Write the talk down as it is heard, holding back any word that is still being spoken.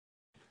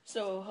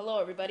So, hello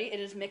everybody, it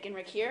is Mick and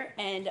Rick here,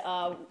 and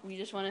we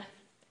just want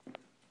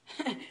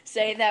to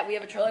say that we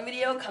have a trolling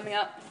video coming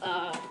up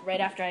right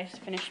after I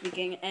finish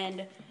speaking,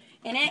 and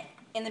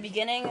in the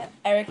beginning,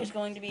 Eric is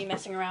going to be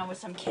messing around with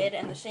some kid,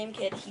 and the same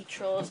kid he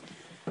trolls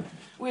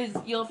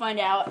with, you'll find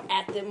out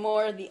at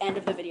the end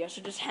of the video,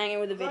 so just hang in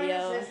with the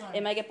video.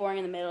 It might get boring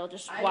in the middle,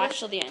 just watch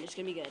till the end, it's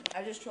going to be good.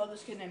 I just trolled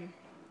this kid named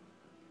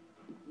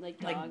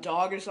like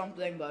dog or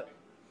something, but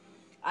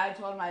I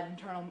told him I had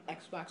internal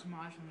Xbox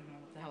mod. I don't even know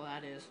what the hell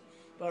that is.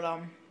 But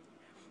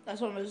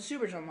that's one of his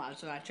super troll mods.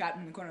 So I trapped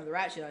him in the corner of the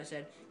rat shield. I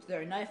said, "Is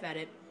there a knife at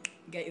it?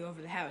 Get you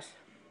over the house."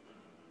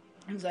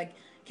 He was like,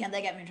 "Can't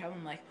that get me in trouble?"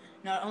 I'm like,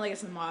 "No, it only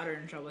gets the modder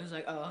in trouble." He's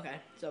like, "Oh,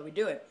 okay." So we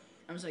do it.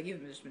 I was like,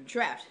 "You've just been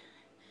trapped."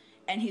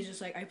 And he's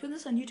just like, "Are you putting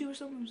this on YouTube or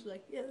something?" I was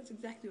like, "Yeah, that's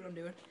exactly what I'm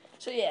doing."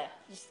 So yeah,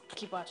 just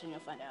keep watching, you'll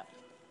find out.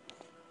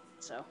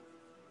 So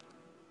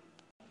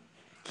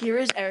here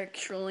is Eric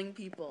trolling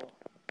people.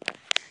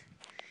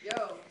 Yo,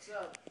 what's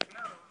up?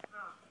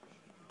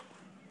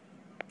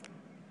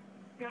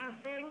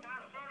 Nothing.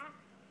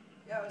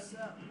 Yeah, what's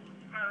up?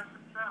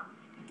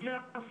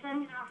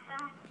 Nothing.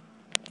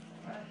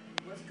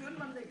 What's good,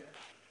 my nigga?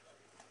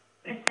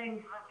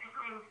 Nothing.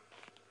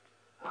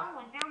 I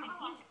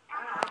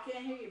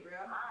can't hear you, bro.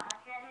 I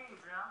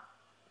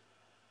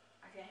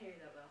can't hear you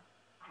that well.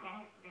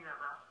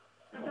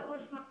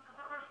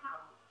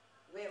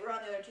 Wait, we're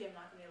on the other team. I'm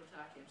not gonna be able to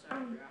talk to you.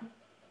 I'm sorry, bro.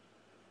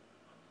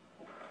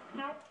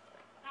 Nope.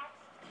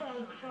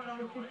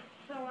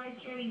 So I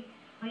carry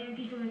my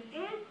empty service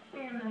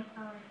and the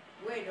star.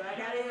 Wait, do I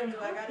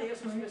gotta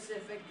use a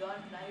specific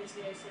gun? Can I use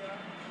the ACR?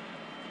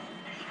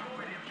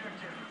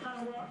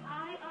 Well,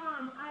 I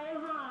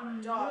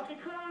Dog. what's it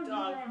called?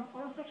 Dog.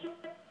 The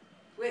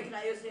Wait, can I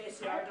use the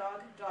ACR,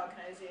 dog? Dog, can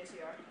I use the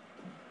ACR?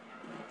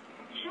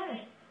 Sure.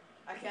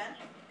 I can?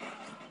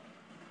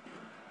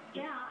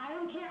 Yeah, I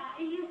don't care.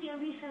 I use the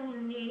MW3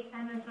 and the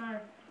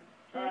MSR.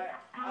 Alright,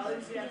 I'll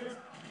use the MSR.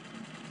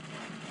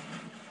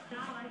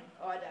 Die.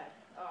 Oh, I died.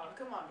 Oh,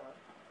 come on, dog.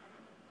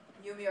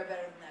 You and me are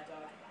better than that,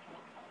 dog.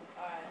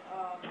 Alright,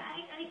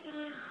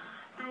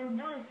 I'm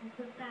done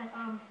with that,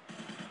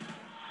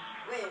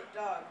 wait,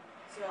 dog.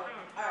 So,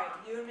 alright,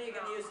 you and me are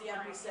gonna use the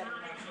MP7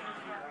 next round,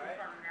 alright?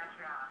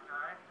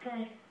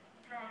 Okay.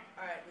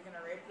 Alright, we're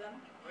gonna rape them?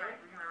 Right?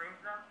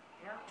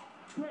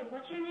 Wait,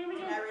 what's your name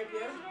again? Can I rape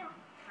you?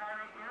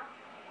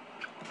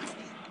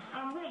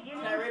 Wait, your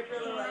Can I rape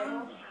your little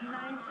a-hole?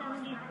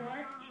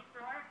 974?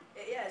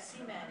 Yeah,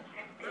 Seaman.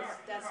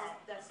 That's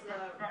the thing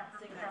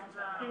that comes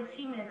out. Okay,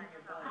 Seaman.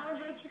 I was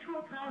like, to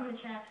a private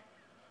chat.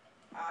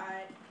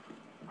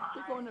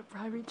 You're going to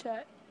private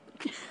chat.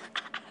 Can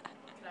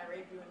I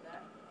rape you in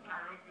that?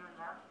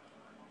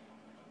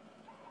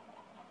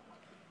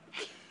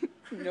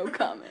 No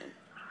comment.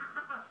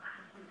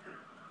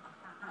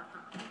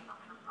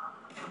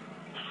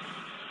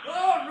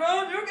 Oh,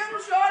 run! You're getting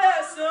shot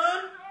at,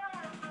 son!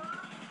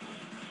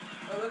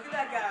 Oh, look at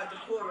that guy with the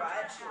cool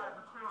riot shield.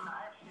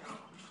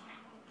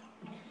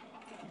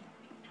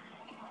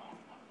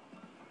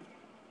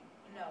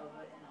 No,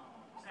 but in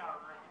all.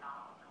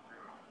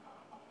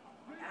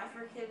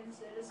 African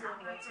citizen,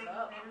 what's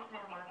up?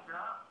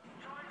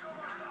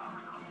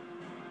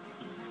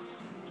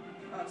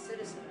 Oh,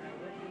 citizen, what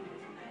are you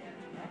using that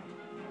yet?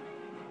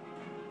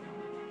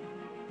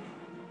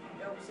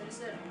 Yo,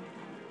 citizen.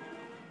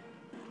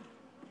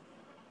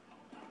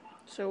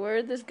 So where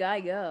did this guy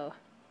go?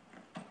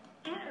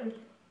 Dude,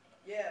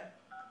 Yeah.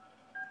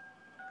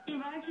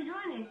 why aren't you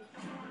joining?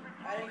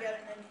 I didn't get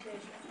an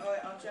invitation. Oh,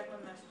 wait, I'll check my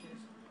messages.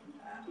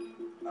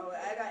 Oh, wait,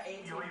 I got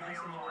 18 messages.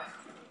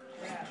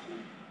 Yeah.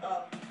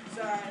 Oh,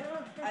 sorry.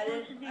 I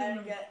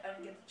didn't get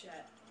the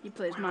chat. He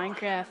plays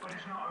Minecraft.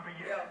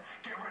 Yo.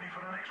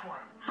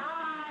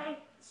 Hi.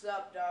 What's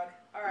up, dog?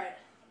 Alright.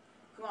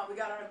 Come on, we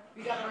gotta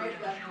rape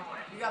them.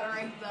 We gotta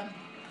rape them.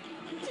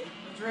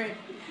 Let's rape.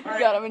 You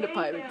got him into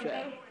private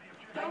chat.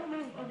 Don't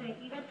move. Okay,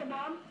 you got the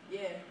bomb?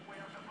 Yeah.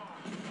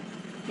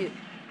 Here.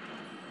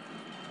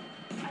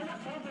 I got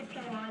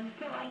overkill on,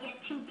 so I get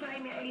 2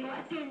 primary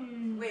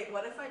weapons. Wait,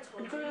 what if I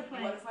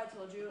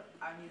told you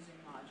I'm using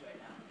mods right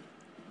now?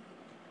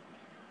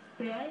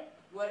 Really?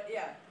 What?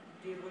 Yeah.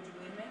 Dude, would you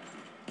believe me?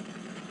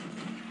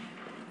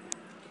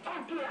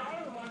 Oh, dude, I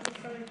have a mod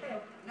controller too.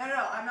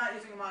 No, I'm not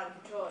using a mod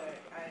controller.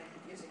 I'm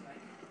using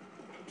like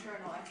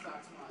internal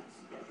Xbox mods.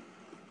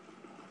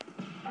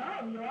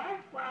 Oh, you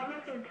are? Well, I'm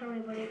not gonna tell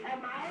anybody. I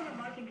have a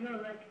mod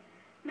controller.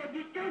 Like,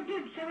 this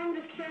dude, someone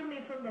just killed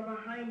me from the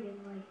behind him,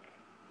 like.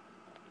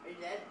 Are you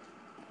dead?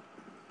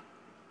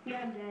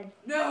 Yeah, I'm dead.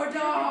 No,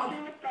 dog!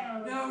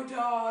 No,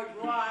 dog,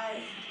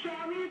 why?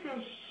 Shot me with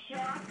a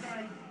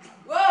shotgun.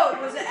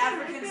 Whoa! Was it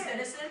African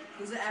citizen?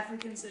 Was it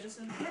African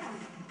citizen? Yeah.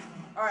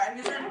 Alright, I'm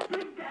using. That's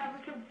the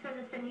African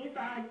citizen. He's a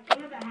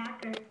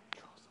hacker.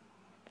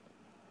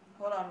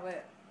 Hold on,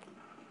 wait.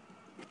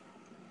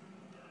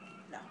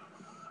 No.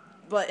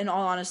 But in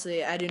all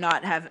honesty, I do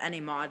not have any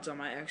mods on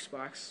my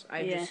Xbox.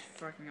 I just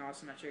fucking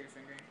awesome at trigger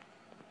fingering.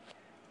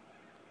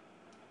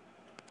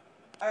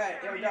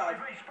 Alright, yo, dog.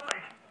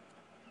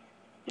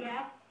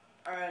 Yeah?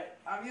 Alright,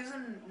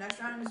 next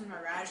round I'm using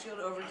my riot shield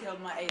to overkill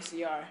my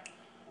ACR.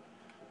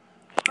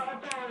 Oh,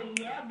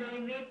 yeah,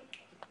 baby.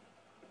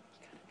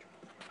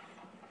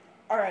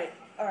 Alright,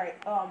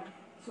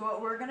 so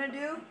what we're gonna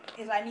do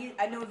is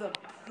I know the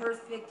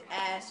perfect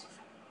ass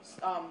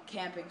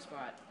camping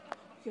spot.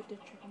 You have to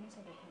check on this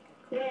other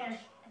Where?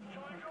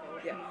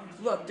 Yeah.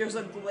 Look, there's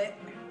a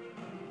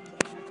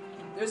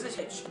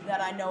hitch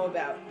that I know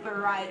about. A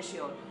riot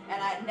shield.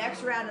 And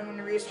next round I'm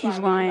gonna respawn He's with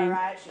lying. my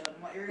riot shield. And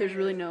what you're There's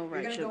gonna really do no is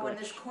riot you're shield gonna go in glitch.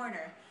 this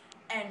corner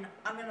and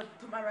I'm gonna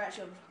put my riot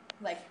shield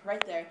like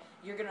right there.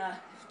 You're gonna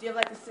do you have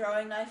like a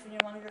throwing knife in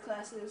one of your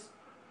classes?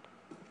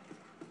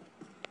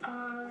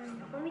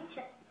 Let me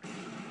check.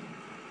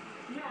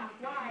 Yeah,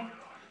 why?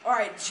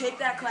 Alright, check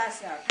that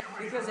class out.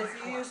 Because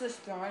if you use this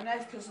throwing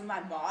knife because of my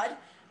mod,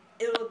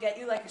 it'll get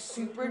you like a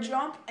super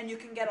jump and you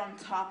can get on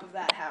top of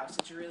that house.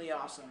 It's really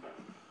awesome.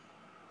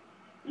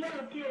 Yeah,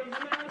 dude, isn't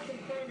that like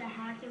considered a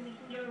hack and we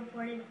can get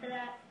reported for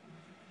that?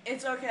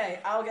 It's okay.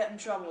 I'll get in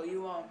trouble.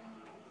 You won't.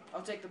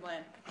 I'll take the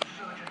blame.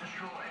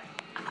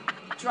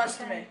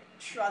 Trust me.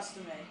 Trust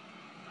me.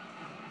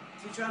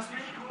 Do you trust me?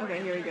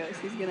 Okay, here he goes.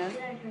 He's gonna Yeah,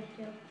 I trust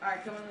you.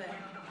 Alright, come in there.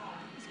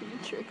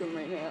 trick him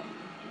right now.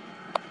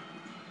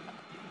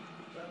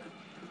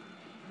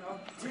 No.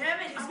 Damn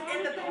it, he's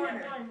in the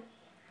corner.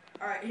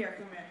 Alright, here,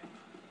 come here.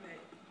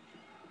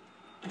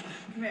 Wait.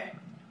 Come here.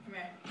 Come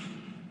here.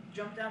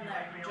 Jump down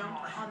there. Jump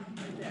on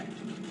right there.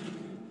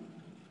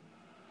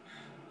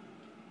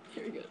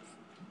 Here he goes.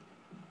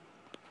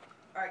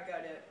 Alright, go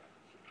do it.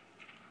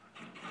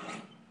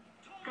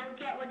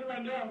 Okay, what do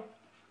I do?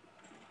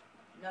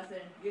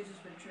 Nothing. You've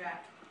just been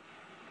trapped.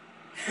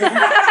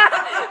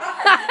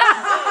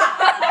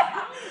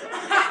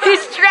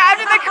 He's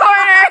trapped in the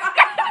corner.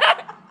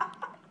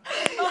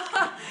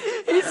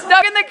 He's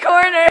stuck in the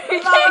corner. He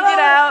can't get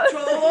out.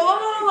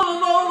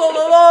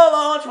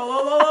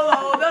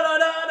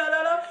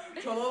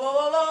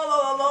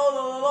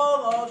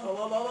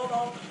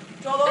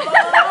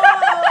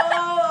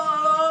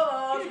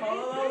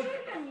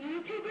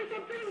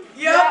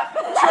 Yep.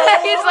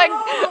 He's like,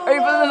 are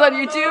you putting this on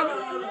YouTube?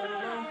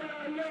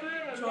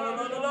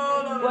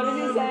 What is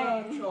he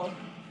saying?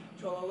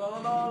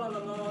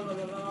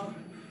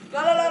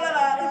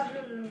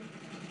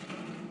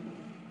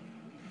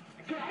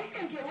 Guys,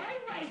 there's your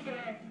light right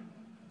there.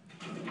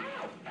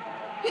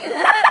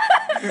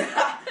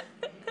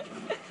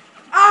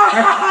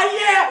 Ah,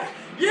 yeah!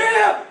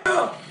 Yeah!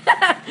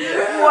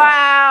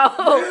 Wow.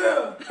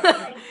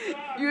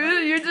 Yeah!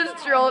 You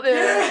just trolled him.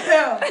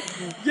 Yeah!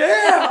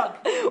 Yeah!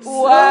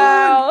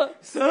 Wow.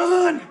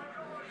 Son!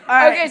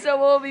 Alright. Okay, so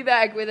we'll be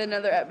back with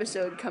another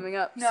episode coming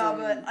up No, soon.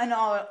 but in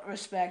all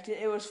respect,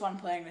 it was fun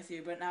playing with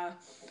you, but now,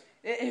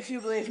 if you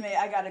believe me,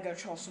 I gotta go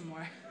troll some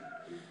more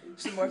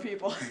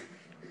people.